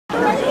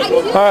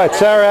All right,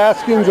 Sarah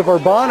Askins of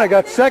Urbana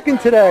got second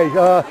today.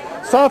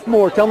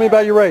 Sophomore, tell me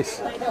about your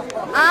race.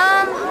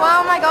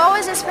 Well, my goal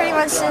was just pretty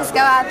much just go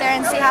out there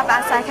and see how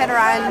fast I could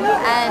run,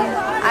 and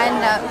I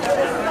ended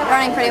up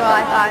running pretty well,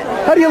 I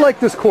thought. How do you like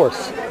this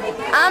course?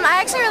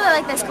 I actually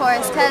really like this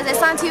course because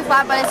it's not too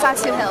flat, but it's not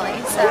too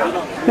hilly.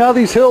 So. Now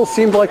these hills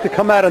seem like to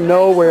come out of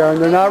nowhere,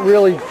 and they're not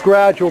really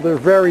gradual. They're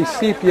very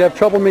steep. Do you have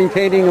trouble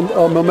maintaining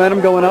a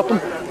momentum going up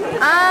them?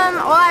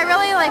 Well, I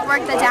really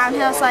work the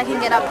downhill so I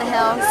can get up the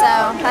hill.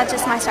 So that's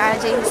just my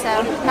strategy.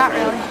 So not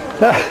really.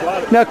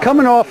 Now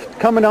coming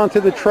onto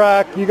the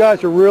track, you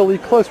guys are really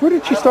close. Where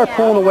did she start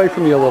pulling away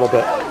from you a little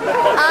bit?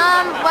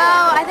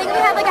 Well, I think we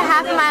had like a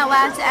half a mile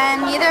left,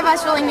 and neither of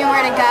us really knew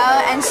where to go.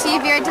 And she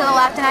veered to the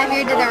left, and I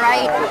veered to the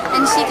right,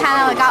 and she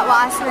kind of got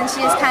lost, and then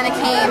she just kind of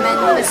came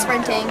and was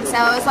sprinting. So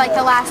it was like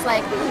the last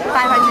 500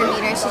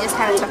 meters, she just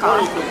kind of took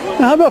off.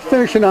 Now, how about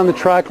finishing on the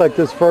track like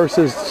this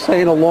versus,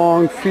 say, in a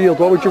long field?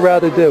 What would you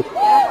rather do?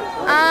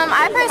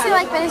 I personally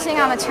like finishing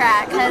on the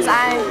track because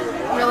I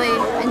really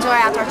enjoy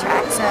outdoor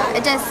track. So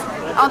it just,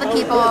 all the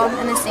people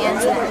in the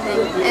stands and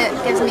everything, it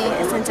gives me a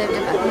incentive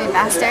to move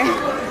faster.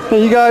 Now,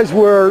 you guys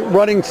were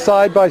running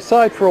side by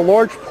side for a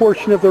large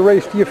portion of the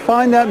race. Do you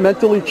find that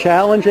mentally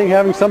challenging,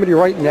 having somebody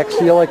right next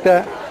to you like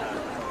that?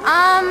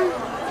 I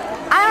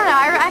don't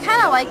know. I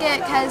kind of like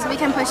it because we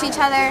can push each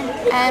other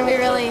and we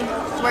really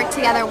work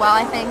together well,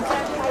 I think.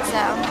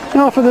 So.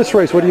 Now, for this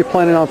race, what are you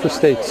planning on for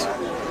states?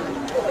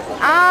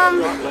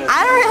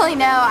 I don't really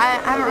know.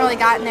 I haven't really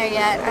gotten there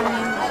yet. I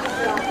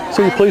mean.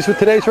 So you're pleased with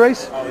today's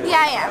race? Yeah,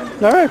 I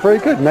am. All right, very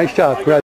good. Nice job.